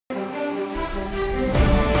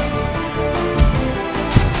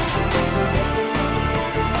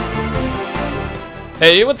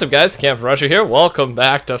Hey, what's up guys? TheCampingRusher here. Welcome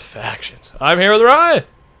back to Factions. I'm here with Ryan.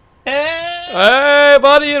 Hey! Hey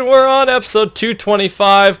buddy, and we're on episode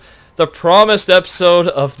 225, the promised episode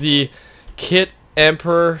of the Kit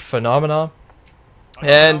Emperor phenomenon.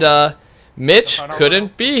 And Mitch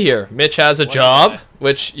couldn't be here. Mitch has a job,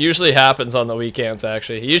 which usually happens on the weekends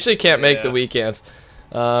actually. He usually can't make the weekends.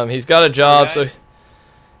 He's got a job, so...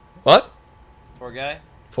 What? Poor guy?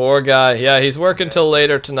 Poor guy. Yeah, he's working till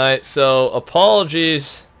later tonight, so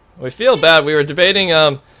apologies. We feel bad. We were debating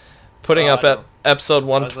putting up episode 120.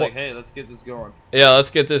 I was like, hey, let's get this going. Yeah, let's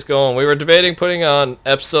get this going. We were debating putting on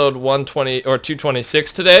episode 120 or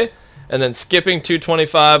 226 today, and then skipping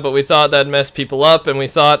 225, but we thought that'd mess people up, and we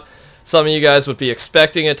thought some of you guys would be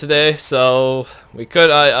expecting it today, so we could.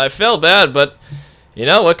 I felt bad, but you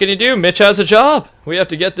know, what can you do? Mitch has a job. We have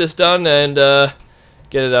to get this done and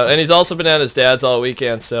get it out. And he's also been at his dad's all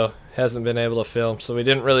weekend, so hasn't been able to film, so we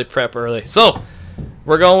didn't really prep early. So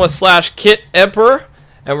we're going with /Kit Emperor,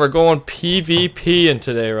 and we're going PvP in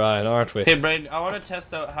today, Ryan, aren't we? Hey Braden, I want to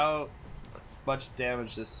test out how much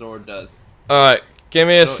damage this sword does. Alright, give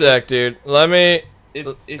me a sec, dude. Let me...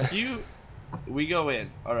 If you... We go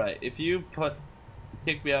in. Alright, if you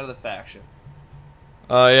kick me out of the faction.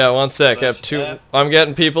 Yeah, one sec. I have two... I'm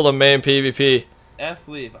getting people to main PvP. F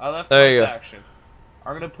leave. I left my faction.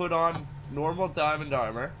 I'm gonna put on normal diamond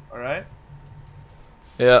armor, alright?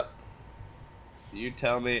 Yeah. You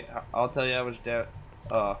tell me, I'll tell you how much damage...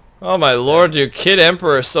 Oh my lord, dude. Kit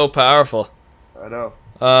Emperor is so powerful. I know.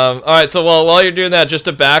 Alright, so while you're doing that, just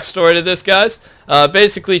a backstory to this, guys.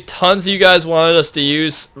 Basically, tons of you guys wanted us to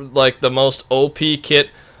use, like, the most OP kit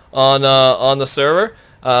on the server.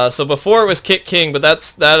 So before it was Kit King, but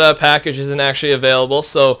that package isn't actually available,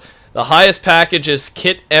 so the highest package is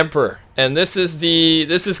Kit Emperor. And this is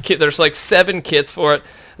kit. There's like 7 kits for it.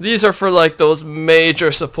 These are for like those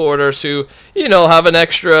major supporters who, you know, have an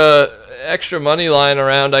extra money lying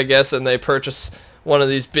around, I guess, and they purchase one of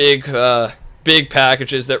these big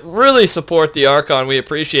packages that really support the Archon. We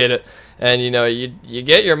appreciate it, and you know, you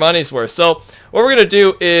get your money's worth. So what we're gonna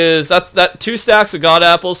do is that 2 stacks of God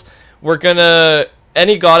apples. We're gonna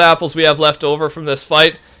any God apples we have left over from this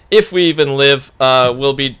fight, if we even live,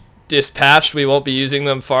 will be dispatched. We won't be using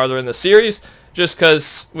them farther in the series just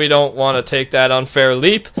because we don't want to take that unfair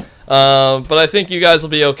leap, but I think you guys will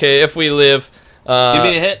be okay if we live. Give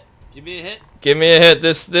me a hit. Give me a hit. Give me a hit.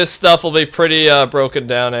 This stuff will be pretty broken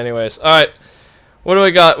down anyways. Alright, what do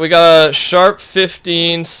we got? We got a sharp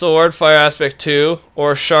 15 sword, fire aspect 2,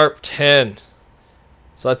 or sharp 10.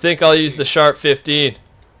 So I think I'll use the sharp 15.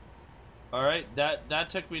 Alright, that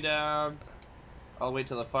took me down. I'll wait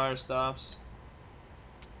till the fire stops.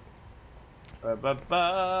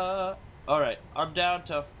 Alright, I'm down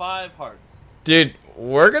to 5 hearts. Dude,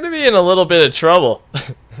 we're gonna be in a little bit of trouble.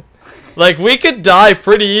 Like, we could die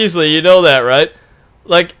pretty easily, you know that, right?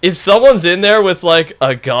 Like, if someone's in there with, like,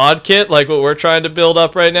 a god kit, like what we're trying to build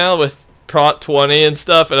up right now with Prot 20 and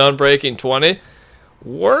stuff and Unbreaking 20,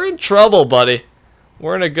 we're in trouble, buddy.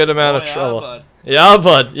 We're in a good amount of trouble. Bud. Yeah,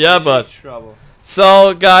 bud. Yeah, bud. Trouble.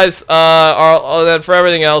 So, guys, then for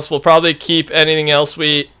everything else, we'll probably keep anything else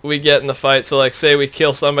we get in the fight. So, like, say we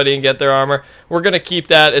kill somebody and get their armor, we're going to keep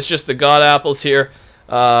that. It's just the God apples here,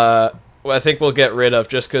 I think we'll get rid of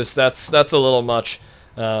just because that's a little much.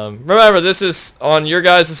 Remember, this is on your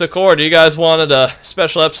guys' accord. You guys wanted a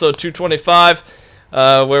special episode 225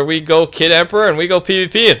 where we go Kit Emperor and we go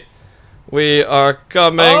PvP. We are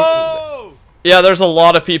coming. Oh! Yeah, there's a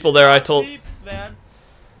lot of people there. I told. Peeps, man.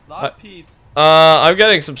 Lot of peeps. I'm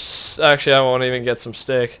getting some. Actually, I won't even get some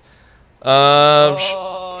steak.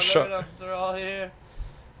 Oh, they're all here.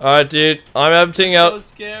 Alright, dude. I'm emptying out. So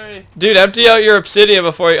scary. Dude, empty out your obsidian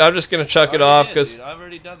before you. I'm just gonna chuck it off because. I've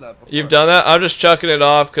already done that before. You've done that? I'm just chucking it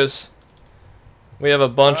off because we have a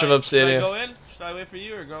bunch of obsidian. Should I go in? Should I wait for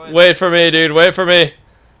you or go in? Wait for me, dude. Wait for me.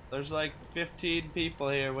 There's like 15 people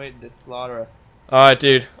here waiting to slaughter us. Alright,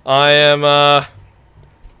 dude. I am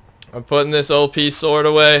I'm putting this OP sword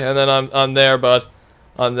away, and then I'm there, bud.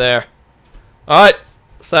 I'm there. Alright.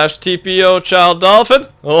 /TPO ChildDolphin.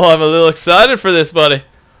 Oh, I'm a little excited for this, buddy.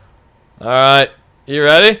 Alright. You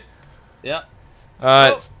ready? Yeah.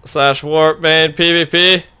 Alright. /warp main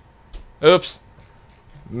PvP. Oops.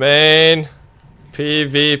 Main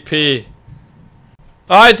PvP.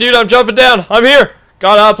 Alright, dude. I'm jumping down. I'm here.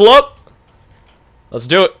 Gotta apple up. Let's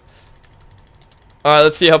do it. Alright,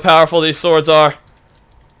 let's see how powerful these swords are.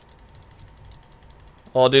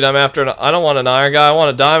 Oh, dude, I'm after I don't want an iron guy. I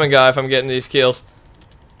want a diamond guy if I'm getting these kills.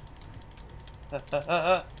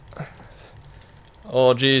 Oh,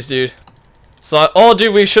 jeez, dude. So, oh,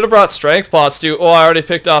 dude, we should have brought strength pots, dude. Oh, I already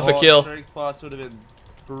picked off a kill. Strength pots would have been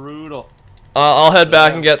brutal. I'll head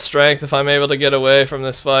back and get strength if I'm able to get away from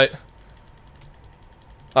this fight.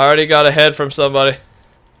 I already got a head from somebody.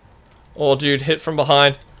 Oh, dude, hit from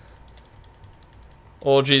behind.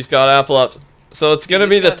 Oh, geez, got apple up. So it's gonna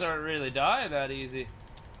be the... These guys aren't really dying that easy.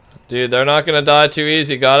 Dude, they're not gonna die too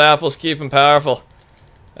easy. God apples keep them powerful.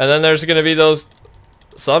 And then there's gonna be those...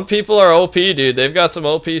 Some people are OP, dude. They've got some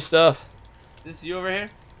OP stuff. Is this you over here?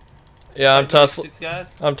 Yeah, I'm tussling. 6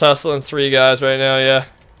 guys? I'm tussling 3 guys right now, yeah.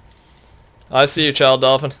 I see you,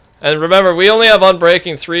 ChildDolphin. And remember, we only have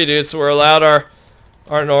Unbreaking 3, dude, so we're allowed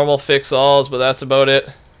our normal fix-alls, but that's about it.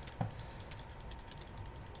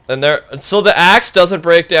 And so the axe doesn't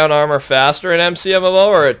break down armor faster in MCMMO,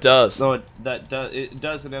 or it does? No, it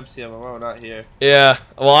does in MCMMO, not here. Yeah.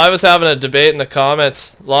 Well, I was having a debate in the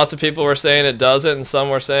comments. Lots of people were saying it doesn't, and some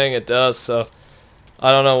were saying it does, so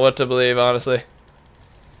I don't know what to believe, honestly.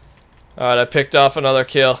 Alright, I picked off another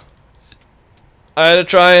kill. I had to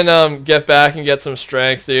try and get back and get some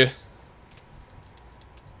strength, dude.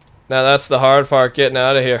 Now that's the hard part, getting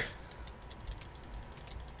out of here.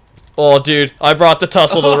 Oh, dude, I brought the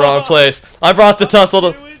tussle to the wrong place. I brought the tussle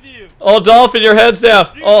to... Oh, Dolphin, your head's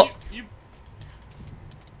down. Dude, oh,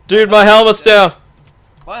 dude, my helmet's down.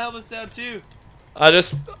 My helmet's down too. I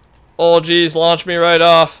just... Oh, geez, launched me right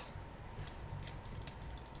off.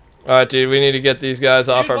 Alright, dude, we need to get these guys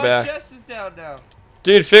off our back. My chest is down now.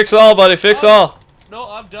 Dude, fix all, buddy, fix all. No,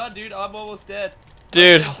 I'm done, dude. I'm almost dead.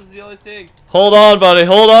 Dude. This is the only thing. Hold on, buddy,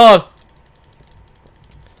 hold on.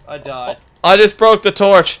 I died. I just broke the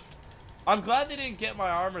torch. I'm glad they didn't get my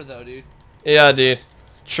armor, though, dude. Yeah, dude.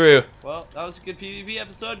 True. Well, that was a good PvP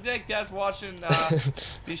episode. Thanks, guys, for watching.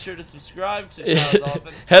 Be sure to subscribe to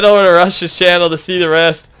ChildDolphin. Head over to Rush's channel to see the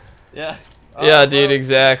rest. Yeah. Yeah, dude,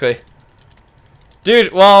 exactly.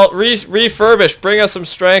 Dude, well, refurbish. Bring us some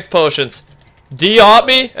strength potions. De-op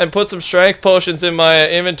me and put some strength potions in my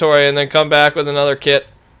inventory and then come back with another kit.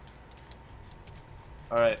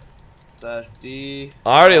 Alright. D.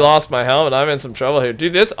 I already lost my helmet. I'm in some trouble here.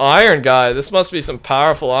 Dude, this iron guy, this must be some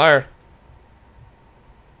powerful iron.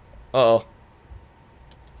 Uh-oh.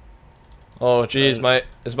 Oh, geez,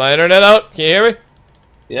 is my internet out? Can you hear me?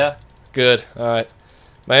 Yeah. Good. Alright.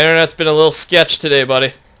 My internet's been a little sketch today,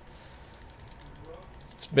 buddy.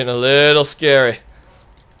 It's been a little scary.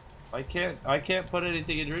 I can't put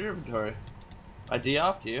anything in your inventory. I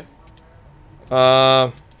de-opted you.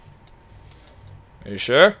 Are you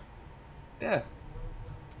sure? Yeah.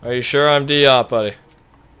 Are you sure I'm de-op, buddy?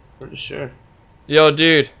 Pretty sure. Yo,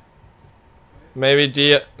 dude.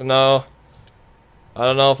 Maybe no. I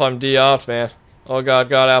don't know if I'm de-opt, man. Oh god,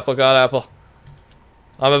 got apple, got apple.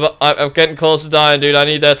 I'm getting close to dying, dude. I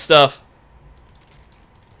need that stuff.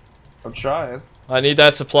 I'm trying. I need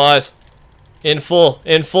that supplies. In full,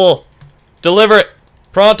 in full. Deliver it.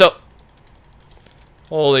 Pronto.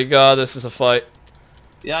 Holy god, this is a fight.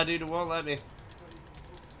 Yeah, dude, it won't let me.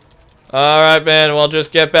 Alright, man, well,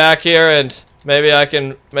 just get back here and maybe I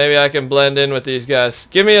can blend in with these guys.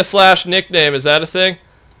 Give me a / nickname, is that a thing?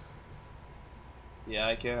 Yeah,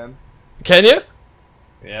 I can. Can you?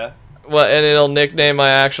 Yeah. What, and it'll nickname my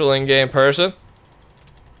actual in-game person?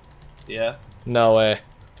 Yeah. No way.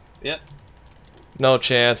 Yep. No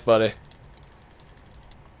chance, buddy.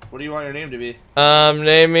 What do you want your name to be?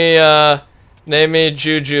 Name me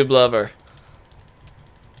Jujube Lover.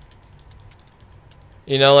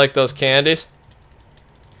 You know, like those candies?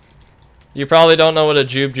 You probably don't know what a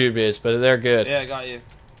Jube is, but they're good. Yeah, I got you.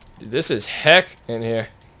 Dude, this is heck in here.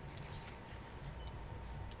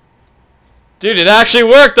 Dude, it actually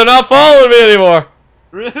worked. They're not following me anymore.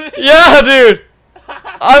 Really? Yeah, dude.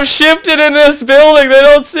 I'm shifted in this building. They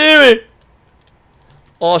don't see me.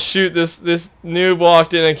 Oh, shoot. This noob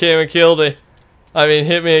walked in and came and killed me. I mean,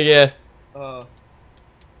 hit me again.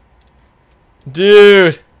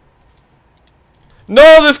 Dude.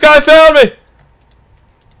 No, this guy found me.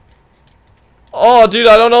 Oh, dude,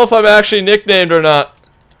 I don't know if I'm actually nicknamed or not.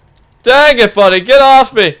 Dang it, buddy. Get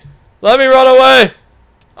off me. Let me run away.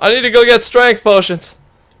 I need to go get strength potions.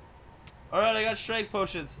 Alright, I got strength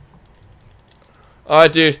potions.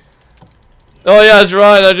 Alright, dude. Oh, yeah, it's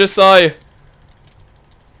Ryan. I just saw you.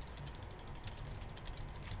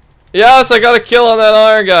 Yes, I got a kill on that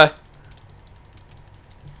iron guy.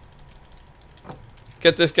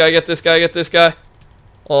 Get this guy, get this guy, get this guy.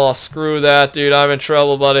 Oh, screw that, dude. I'm in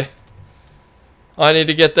trouble, buddy. I need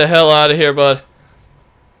to get the hell out of here, bud.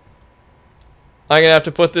 I'm gonna have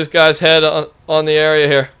to put this guy's head on the area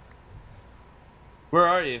here. Where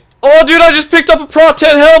are you? Oh, dude, I just picked up a Prop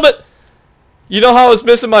 10 helmet. You know how I was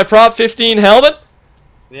missing my Prop 15 helmet?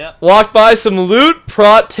 Yeah. Walked by some loot,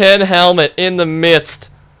 Prop 10 helmet in the midst.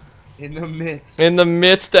 In the midst. In the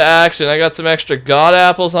midst of action. I got some extra god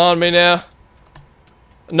apples on me now.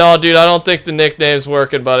 No, dude, I don't think the nickname's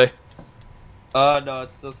working, buddy. No, it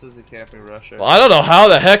still says the Camping Rusher. Well, I don't know how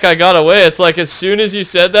the heck I got away. It's like as soon as you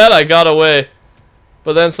said that, I got away.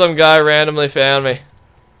 But then some guy randomly found me.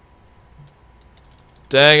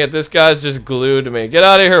 Dang it, this guy's just glued to me. Get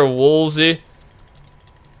out of here, Woolsey.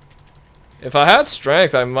 If I had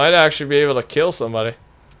strength, I might actually be able to kill somebody.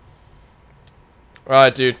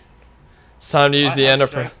 Alright, dude. It's time to use the ender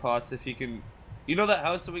pearl. Pots if you can. You know that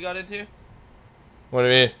house that we got into? What do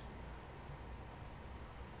you mean?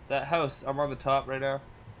 That house. I'm on the top right now.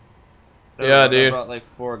 Yeah, dude. I brought like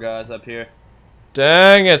 4 guys up here.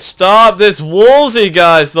 Dang it, stop this Woolsey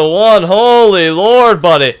guy's the one. Holy Lord,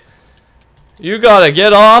 buddy. You gotta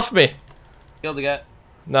get off me. Killed the guy.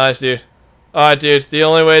 Nice, dude. Alright, dude. The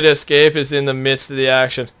only way to escape is in the midst of the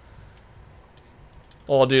action.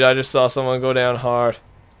 Oh, dude, I just saw someone go down hard.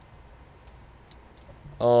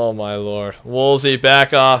 Oh, my Lord. Woolsey,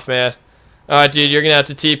 back off, man. Alright, dude, you're gonna have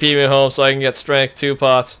to TP me home so I can get strength 2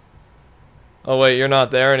 pots. Oh, wait, you're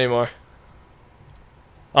not there anymore.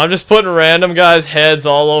 I'm just putting random guys' heads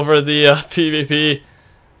all over the PvP.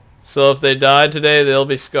 So if they died today, they'll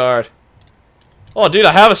be scarred. Oh, dude,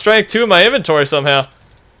 I have a strength 2 in my inventory somehow.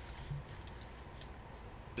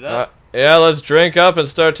 Yeah, let's drink up and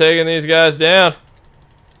start taking these guys down.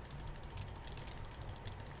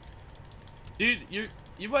 Dude,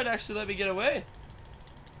 you might actually let me get away.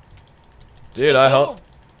 Dude, I hope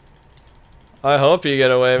you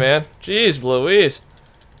get away, man. Jeez Louise.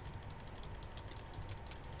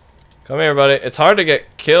 Come here, buddy. It's hard to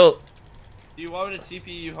get killed. Do you want me to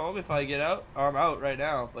TP you home if I get out? I'm out right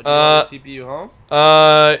now, but do you want me to TP you home?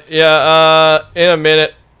 Yeah, in a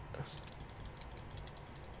minute.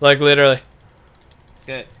 Like, literally.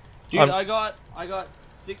 Okay. Dude, I got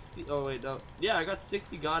 60, oh wait, no. Yeah, I got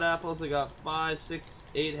 60 god apples, I got 5, 6,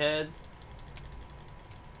 8 heads.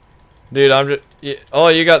 Dude, I'm just, oh,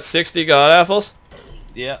 you got 60 god apples?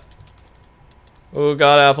 Yeah. Ooh,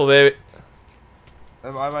 god apple, baby. I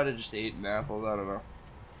might have just eaten apples, I don't know.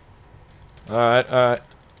 Alright, alright.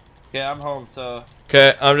 Okay, I'm home, so.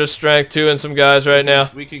 Okay, I'm just strength 2 some guys right now.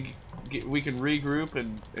 We can regroup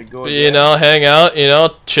and go again. You know, hang out, you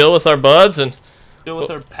know, chill with our buds and chill with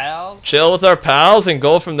our pals. Chill with our pals and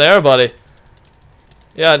go from there, buddy.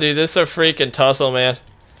 Yeah, dude, this is a freaking tussle, man.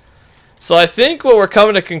 So I think what we're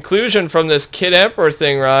coming to conclusion from this Kid Emperor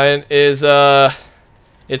thing, Ryan, is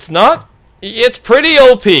it's pretty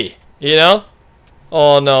OP, you know?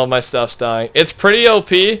 Oh no, my stuff's dying. It's pretty OP,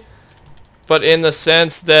 but in the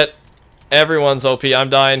sense that everyone's OP. I'm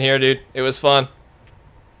dying here, dude. It was fun.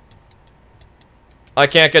 I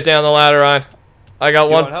can't get down the ladder, Ryan. I got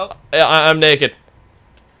one. Want help? I'm naked.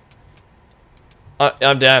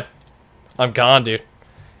 I'm down. I'm gone, dude.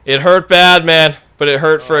 It hurt bad, man, but it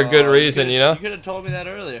hurt for a good reason, you know? You could have told me that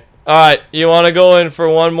earlier. Alright, you want to go in for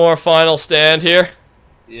one more final stand here?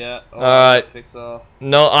 Yeah. Alright. Fix all.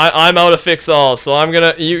 No, I'm out of fix all, so I'm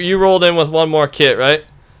gonna... You rolled in with one more kit, right?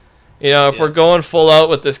 You know, if we're going full out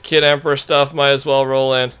with this Kid Emperor stuff, might as well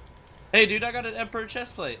roll in. Hey, dude, I got an Emperor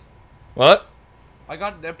chest plate. What? I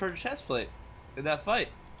got an Emperor chest plate in that fight.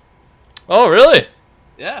 Oh, really?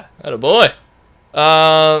 Yeah. Attaboy.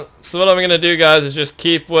 So what I'm gonna do, guys, is just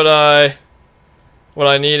keep what I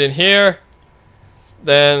need in here,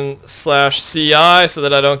 then /CI so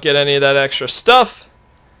that I don't get any of that extra stuff,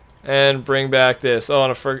 and bring back this. Oh,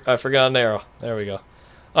 and I forgot an arrow. There we go.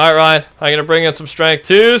 Alright, Ryan, I'm gonna bring in some strength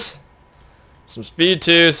 2s, some speed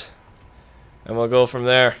 2s, and we'll go from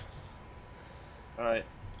there. Alright.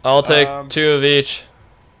 I'll take 2 of each,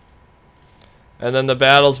 and then the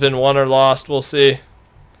battle's been won or lost, we'll see.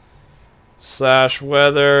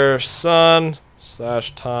 /weather sun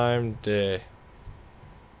 /time day.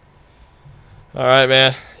 Alright,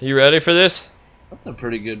 man. You ready for this? That's a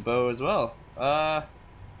pretty good bow as well.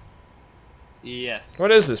 Yes. What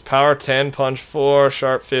is this? Power 10, punch 4,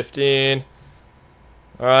 sharp 15.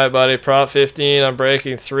 Alright, buddy. Prop 15. I'm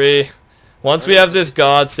breaking 3. Once we have this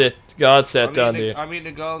god set done, dude. I'm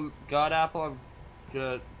eating a god apple. I'm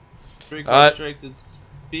gonna drink strength and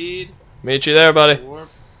speed. Meet you there, buddy. Warp.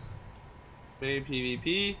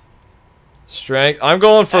 PvP. Strength. I'm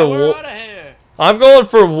going for we're out of here. I'm going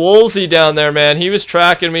for Woolsey down there, man. He was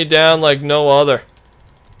tracking me down like no other.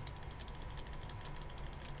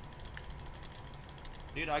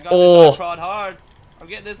 Dude, I got this iProd hard. I'm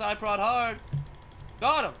getting this iProd hard.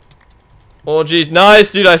 Got him. Oh, geez.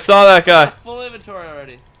 Nice, dude. I saw that guy. Full inventory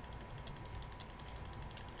already.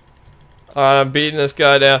 Alright, I'm beating this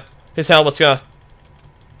guy down. His helmet's gone.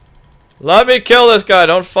 Let me kill this guy.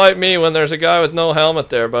 Don't fight me when there's a guy with no helmet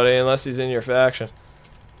there, buddy, unless he's in your faction.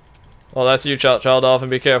 Well, that's you, ChildDolphin.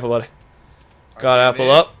 Be careful, buddy. God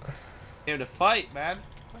apple up. Came to fight, man.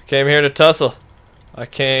 Came here to tussle. I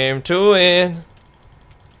came to win.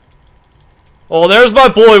 Oh, there's my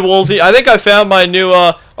boy Woolsey. I think I found my new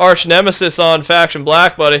arch nemesis on Faction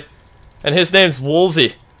Black, buddy. And his name's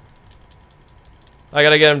Woolsey. I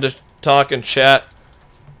gotta get him to talk and chat.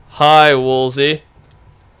 Hi, Woolsey.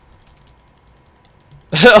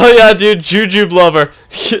 Oh yeah, dude, Jujube Lover.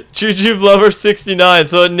 Jujube Lover 69,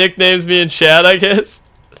 so it nicknames me in chat, I guess.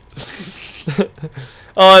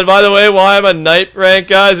 Oh, and by the way, why I'm a night rank,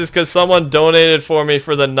 guys, is because someone donated for me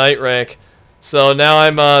for the night rank. So now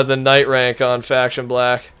I'm the night rank on Faction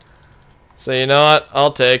Black. So you know what?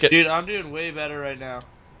 I'll take it. Dude, I'm doing way better right now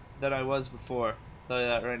than I was before. I'll tell you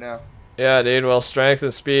that right now. Yeah, dude, well, strength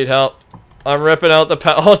and speed help. I'm ripping out the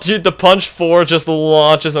oh, dude, the punch 4 just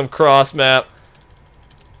launches him cross map.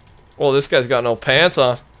 Oh, this guy's got no pants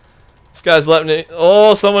on. This guy's letting me...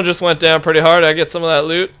 Oh, someone just went down pretty hard. I get some of that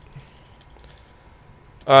loot.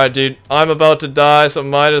 Alright, dude. I'm about to die, so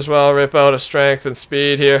might as well rip out a strength and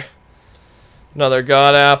speed here. Another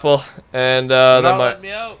god apple. And, They're not letting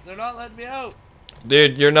me out. They're not letting me out.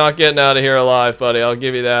 Dude, you're not getting out of here alive, buddy. I'll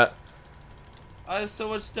give you that. I have so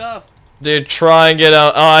much stuff. Dude, try and get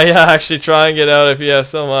out. Oh, yeah, actually try and get out if you have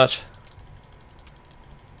so much.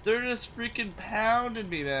 They're just freaking pounding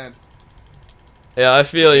me, man. Yeah, I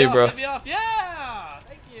feel you, bro. Get me off. Yeah!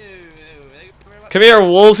 Thank you. Thank you very much. Come here,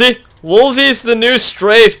 Woolsey. Woolsey's the new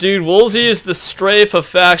strafe, dude. Woolsey is the strafe of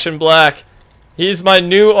Faction Black. He's my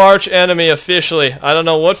new arch enemy officially. I don't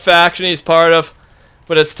know what faction he's part of,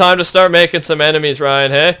 but it's time to start making some enemies,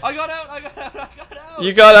 Ryan, hey? I got out. I got out. I got out.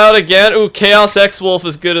 You got out again? Ooh, Chaos X-Wolf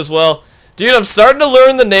is good as well. Dude, I'm starting to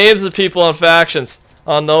learn the names of people on factions.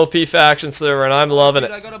 On the OP faction server, and I'm loving it.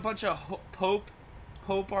 I got a bunch of Pope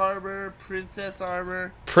armor, Princess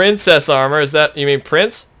armor. Princess armor? Is that, you mean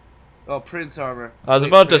Prince? Oh, Prince armor. I was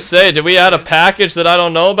about to say, did we add a package that I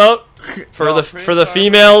don't know about for No, the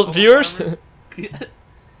female Pope viewers?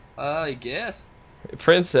 I guess.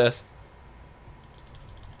 Princess.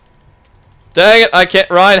 Dang it, I can't.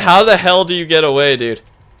 Ryan, how the hell do you get away, dude?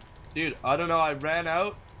 Dude, I don't know. I ran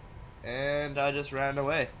out, and I just ran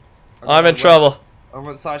away. I'm in trouble. I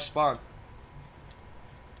went slash spawn.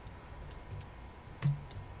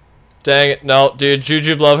 Dang it, no, dude,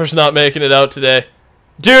 Jujube Lover's not making it out today.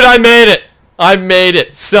 Dude, I made it! I made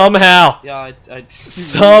it, somehow! Yeah, I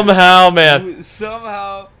somehow, man.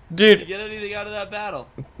 Somehow. Dude. Did you get anything out of that battle?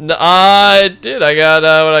 No, I did, I got,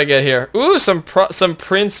 what did I get here? Ooh, some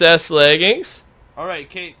princess leggings. Alright,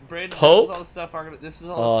 Kate, Brayden, Pope? this is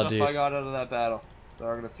all the stuff I got out of that battle. So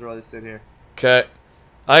I'm gonna throw this in here. Okay.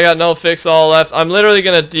 I got no fix all left. I'm literally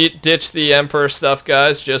gonna ditch the Emperor stuff,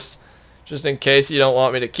 guys, just in case you don't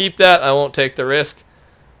want me to keep that. I won't take the risk.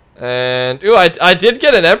 And ooh, I did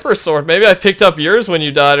get an Emperor sword. Maybe I picked up yours when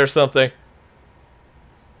you died or something.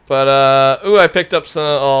 But ooh, I picked up some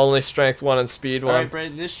only strength 1 and speed 1. Alright,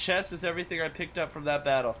 Brayden, this chest is everything I picked up from that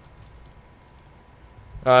battle.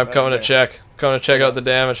 I'm coming to check. Coming to check out the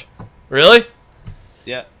damage. Really?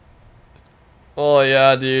 Yeah. Oh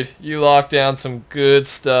yeah, dude. You locked down some good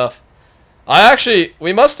stuff.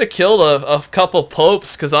 We must have killed a couple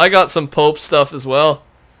popes, because I got some pope stuff as well.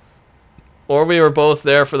 Or we were both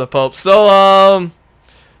there for the pope. So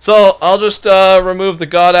I'll just remove the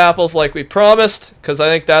god apples like we promised, because I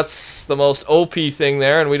think that's the most OP thing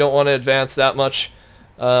there, and we don't want to advance that much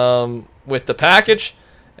with the package.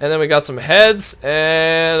 And then we got some heads,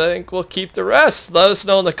 and I think we'll keep the rest. Let us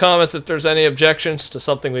know in the comments if there's any objections to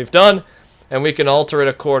something we've done, and we can alter it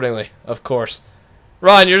accordingly, of course.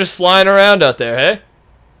 Ryan, you're just flying around out there, hey?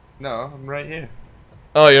 No, I'm right here.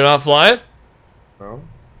 Oh, you're not flying? No.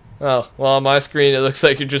 Oh, well, on my screen, it looks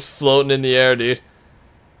like you're just floating in the air, dude.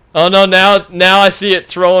 Oh, no, now I see it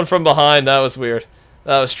throwing from behind. That was weird.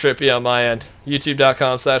 That was trippy on my end.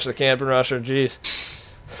 YouTube.com/TheCampingRusher.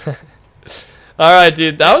 Jeez. Alright,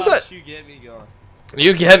 dude. That was it. You get me going.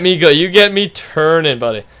 You get me go. You get me turning,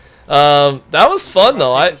 buddy. That was fun,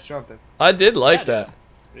 though. I did like that.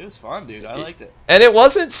 It was fun, dude. I liked it. And it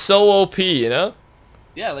wasn't so OP, you know?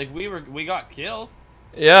 Yeah, like we got killed.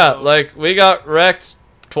 Yeah, so. Like we got wrecked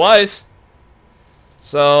twice.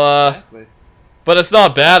 So exactly. But it's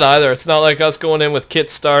not bad either. It's not like us going in with kit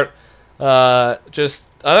start. Just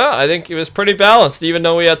I don't know, I think it was pretty balanced even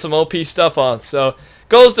though we had some OP stuff on. So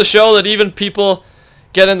goes to show that even people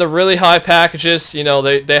getting the really high packages, you know,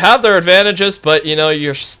 they have their advantages, but you know,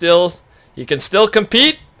 you can still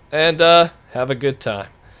compete and have a good time.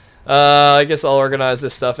 I guess I'll organize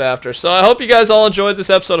this stuff after. So I hope you guys all enjoyed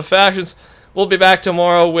this episode of Factions. We'll be back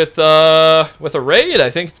tomorrow with a raid. I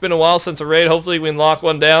think it's been a while since a raid. Hopefully we can lock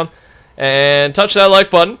one down. And touch that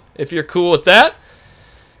like button if you're cool with that.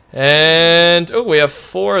 And oh, we have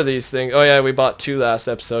 4 of these things. Oh yeah, we bought 2 last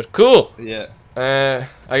episode. Cool. Yeah.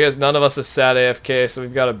 I guess none of us is sat AFK, so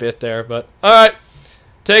we've got a bit there. But all right,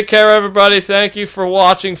 take care, everybody. Thank you for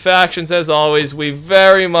watching Factions. As always, we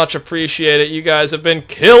very much appreciate it. You guys have been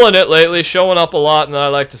killing it lately, showing up a lot, and I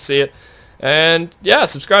like to see it. And yeah,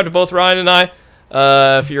 subscribe to both Ryan and I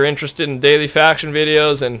if you're interested in daily faction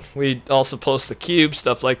videos, and we also post the cube,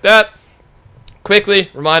 stuff like that. Quickly,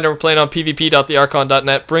 reminder, we're playing on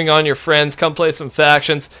pvp.thearchon.net. Bring on your friends, come play some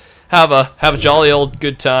factions, have a jolly old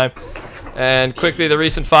good time. And quickly, the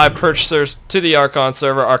recent 5 purchasers to the Archon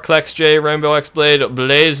server are Klex J, Rainbow X Blade,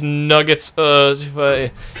 Blaze Nuggets,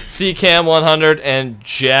 CCam 100, and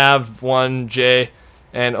Jav1J,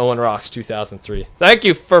 and Owen Rocks 2003. Thank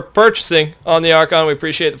you for purchasing on the Archon. We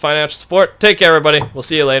appreciate the financial support. Take care, everybody. We'll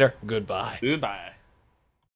see you later. Goodbye. Goodbye.